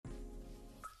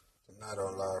Not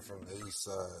on live from the east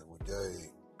side with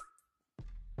Gabe.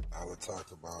 I would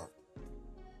talk about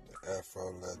the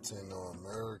AFRO LATINO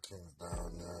Americans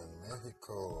down there in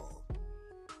Mexico.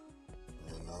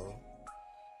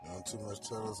 Not too much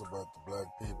tell us about the black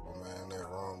people, man, that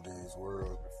roamed these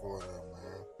worlds before them,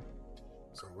 man.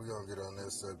 So we're going to get on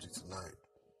that subject tonight.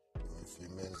 In a few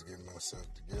minutes, get myself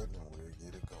together and we'll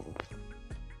get it going.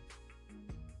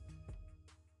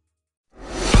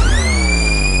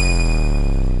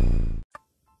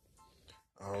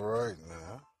 All right,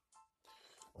 now.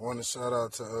 I want to shout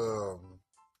out to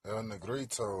El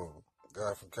Negrito,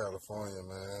 guy from California,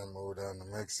 man. Moved down to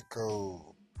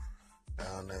Mexico,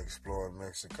 down there exploring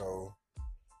Mexico.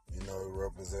 He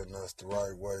representing us the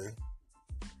right way.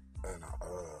 And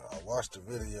I watched the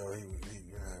video. He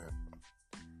had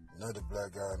another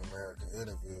black guy in America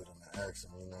interviewed him and asked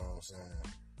him,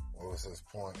 what was his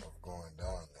point of going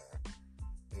down there?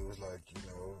 He was like,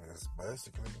 it's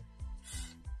basically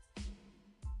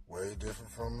way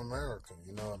different from America.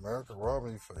 America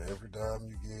robbing you for every dime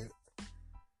you get,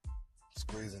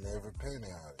 squeezing every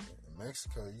penny out of you. In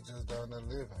Mexico, you just down there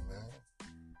living, man.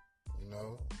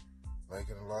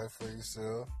 Making a life for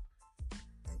yourself,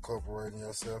 incorporating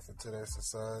yourself into their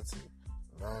society,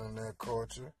 learning their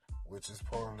culture, which is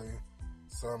partly,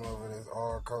 some of it is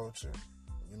our culture,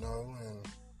 and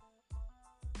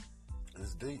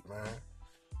it's deep, man.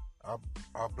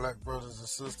 Our black brothers and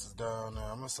sisters down there,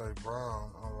 I'm going to say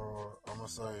brown, or I'm going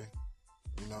to say,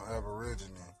 Aborigine,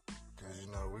 because,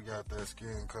 we got that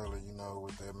skin color,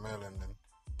 with that melanin,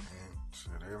 and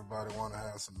shit, everybody want to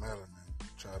have some melanin,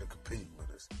 try to compete with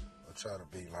us, or try to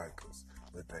be like us,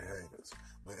 but they hate us.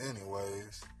 But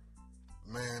anyways,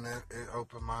 man, it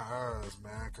opened my eyes,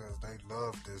 man, because they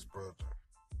love this brother,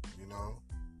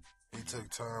 He took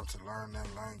time to learn their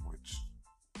language,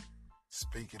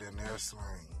 speak it in their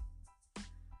slang,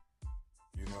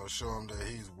 show them that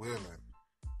he's willing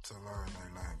to learn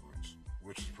their language,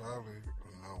 which is probably,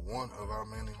 one of our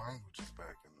many languages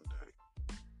back in the day.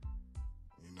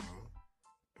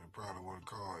 They probably wasn't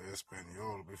called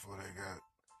Espanol before they got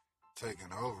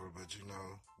taken over, but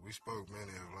we spoke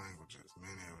many of languages,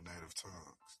 many of native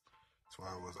tongues. That's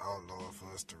why it was outlawed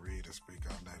for us to read and speak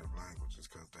our native languages,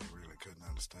 because they really couldn't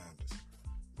understand us.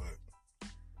 But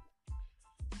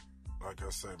like I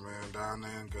said, man, down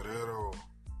there in Guerrero,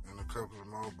 and a couple of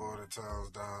more border towns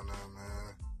down there,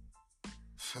 man.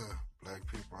 Black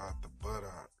people out the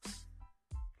buttocks.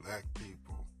 Black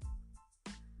people.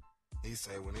 He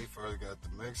said when he first got to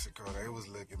Mexico, they was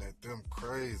looking at them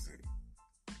crazy.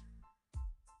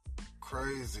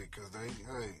 Crazy, because they,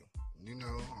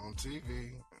 on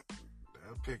TV,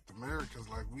 they'll pick Americans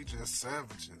like we just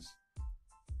savages.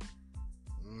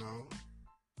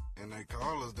 And they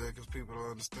call us that because people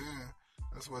don't understand.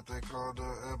 That's what they called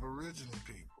the Aborigine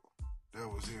people that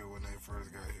was here when they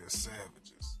first got here,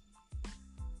 savages.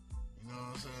 You know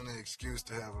what I'm saying? An excuse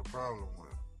to have a problem with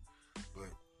them.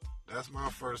 But that's my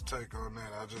first take on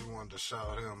that. I just wanted to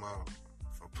shout him out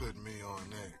for putting me on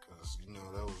that, because,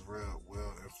 that was real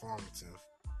well informative.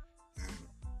 And,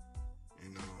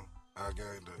 I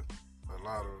gained a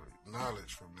lot of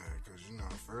knowledge from that, because,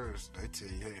 first they tell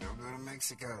you, hey, don't go to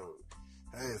Mexico.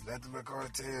 Hey, it's nothing but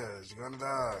cartels. You're going to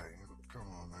die. Come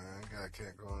on, man. You got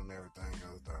Cancun and everything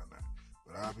goes down there.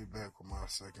 But I'll be back with my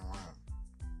second round.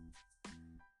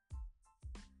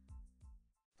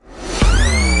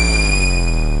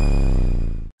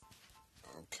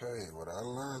 Okay, what I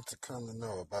learned to come to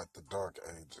know about the Dark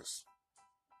Ages.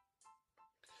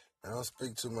 I don't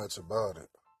speak too much about it,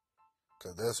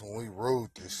 because that's when we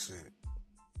ruled this shit.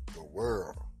 The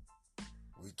world.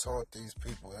 We taught these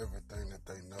people everything that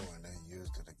they know, and they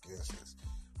used it against us.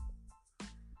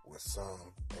 With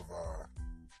some of our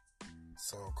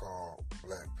so-called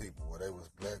black people. Well, they was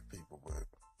black people, but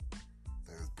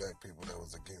there was black people that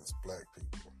was against black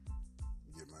people.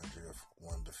 You get my drift?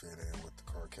 Wanted to fit in with the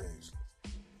Caucasians.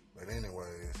 But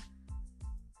anyways,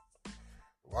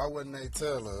 why wouldn't they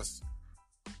tell us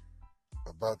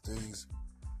about these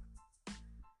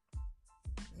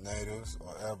natives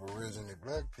or Aborigine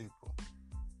black people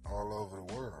all over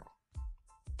the world?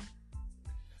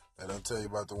 They don't tell you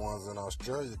about the ones in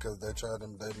Australia, because they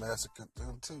massacred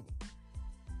them too.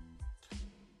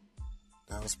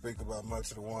 They don't speak about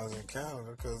much of the ones in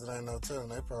Canada, because it ain't no telling.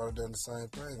 They probably done the same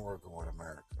thing working with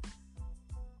America.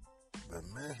 But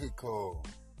Mexico,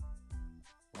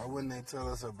 why wouldn't they tell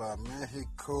us about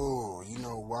Mexico? You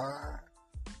know why?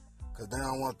 Because they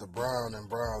don't want the brown and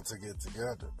brown to get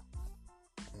together.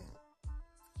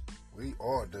 We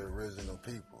are the original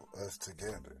people, us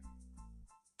together.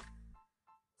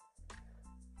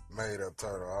 Made up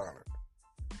Turtle Island.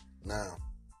 Now,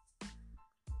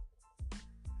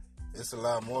 It's a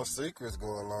lot more secrets go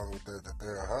along with that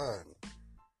they're hiding.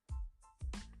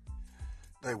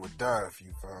 They would die if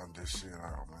you found this shit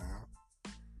out, man.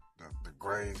 The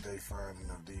graves they finding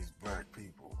of these black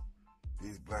people,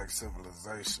 these black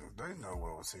civilizations, they know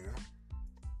what was here.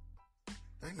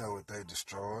 They know what they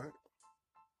destroyed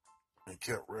and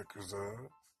kept records of.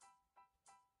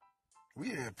 We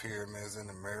had pyramids in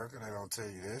America. They don't tell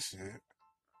you that shit.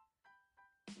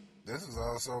 This is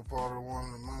also part of one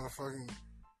of the motherfucking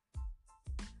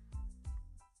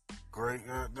great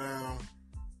goddamn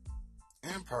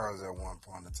empires at one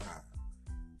point in time.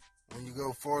 When you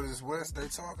go farthest west, they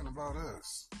talking about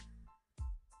us.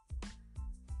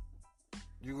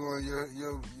 You go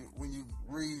in when you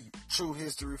read true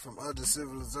history from other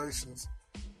civilizations,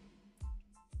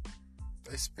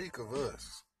 they speak of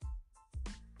us.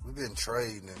 We've been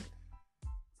trading and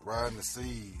riding the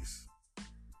seas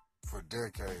for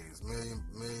decades,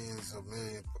 millions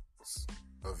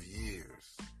of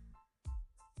years.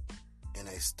 And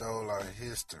they stole our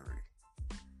history.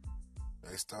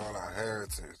 They stole our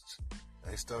heritage.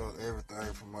 They stole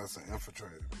everything from us and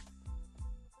infiltrated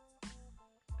it.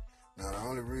 Now, the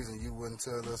only reason you wouldn't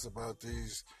tell us about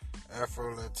these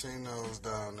AFRO LATINos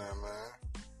down there, man,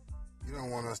 you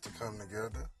don't want us to come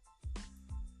together.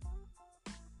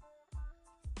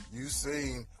 You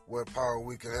seen what power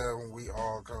we could have when we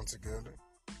all come together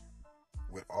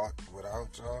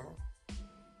without y'all.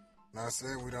 Not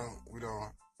saying we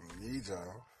don't need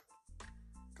y'all,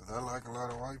 because I like a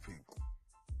lot of white people.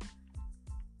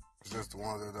 It's just the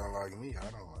ones that don't like me,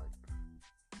 I don't like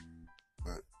it.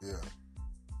 But yeah.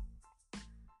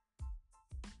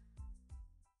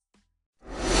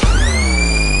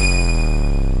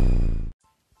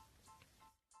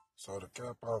 So to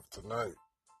cap off tonight,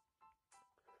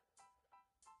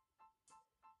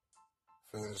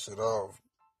 finish it off,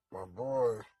 my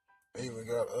boy even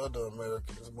got other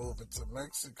Americans moving to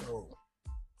Mexico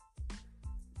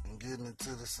and getting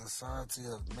into the society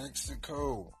of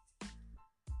Mexico.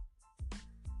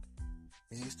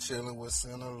 He's chilling with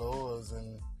Sinaloas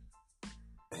and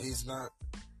he's not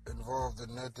involved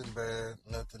in nothing bad,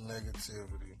 nothing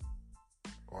negativity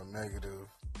or negative.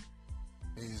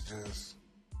 He's just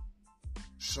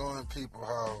showing people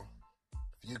how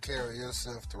if you carry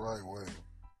yourself the right way,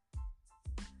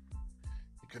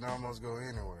 you can almost go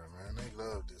anywhere, man. They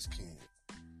love this kid.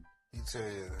 He tell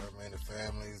you how many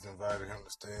families invited him to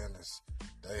stay in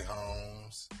their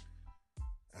homes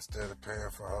instead of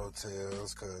paying for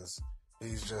hotels, because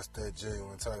he's just that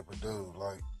genuine type of dude.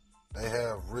 Like, they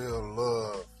have real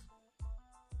love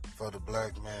for the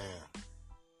black man,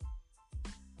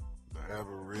 the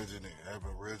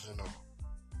aboriginal.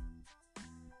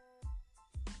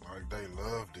 Like, they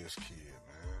love this kid,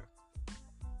 man.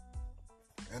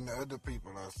 And the other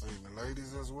people I've seen, the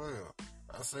ladies as well.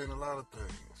 I've seen a lot of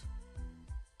things.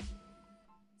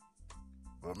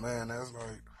 But man,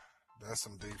 that's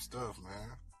some deep stuff,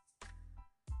 man.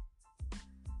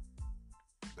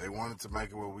 They wanted to make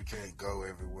it where we can't go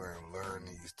everywhere and learn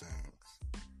these things.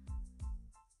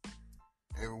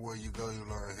 Everywhere you go, you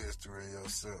learn history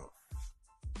yourself.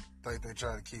 I think they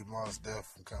try to keep Mos Def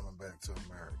from coming back to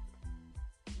America.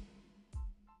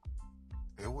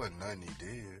 It wasn't nothing he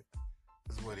did.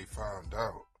 It's what he found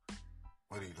out,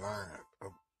 what he learned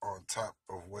on top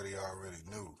of what he already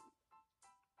knew.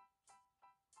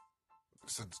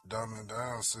 It's a dumbing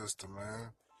down system,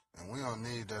 man. And we don't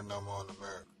need that no more in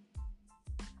America.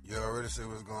 You already see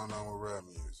what's going on with rap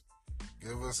music.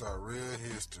 Give us our real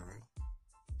history.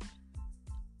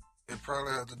 It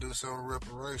probably have to do some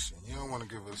reparation. You don't want to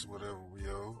give us whatever we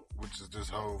owe, which is this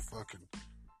whole fucking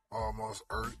almost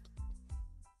earth.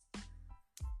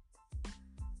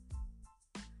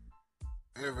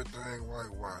 Everything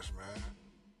whitewashed, man.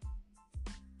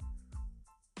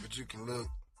 But you can look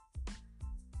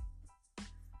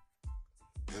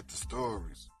at the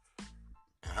stories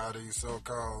and how these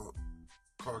so-called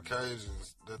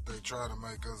Caucasians that they try to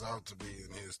make us out to be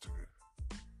in history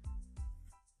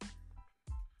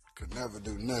could never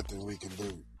do nothing we can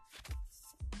do.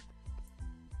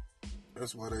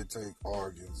 That's why they take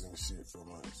organs and shit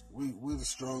from us. We're the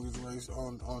strongest race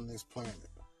on this planet.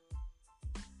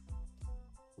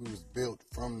 We was built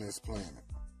from this planet.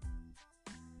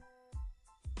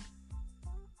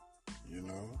 You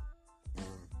know?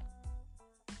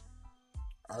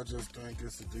 I just think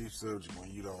it's a deep subject when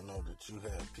you don't know that you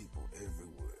have people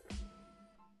everywhere.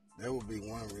 That would be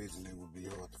one reason it would be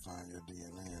hard to find your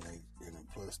DNA, and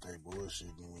plus they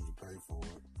bullshitting when you pay for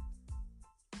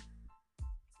it.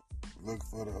 Look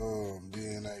for the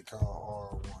DNA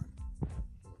called R1.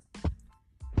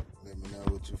 Let me know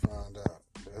what you find out.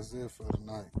 That's it for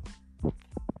tonight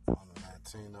on the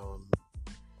Latino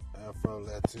AFRO,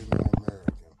 LATINO,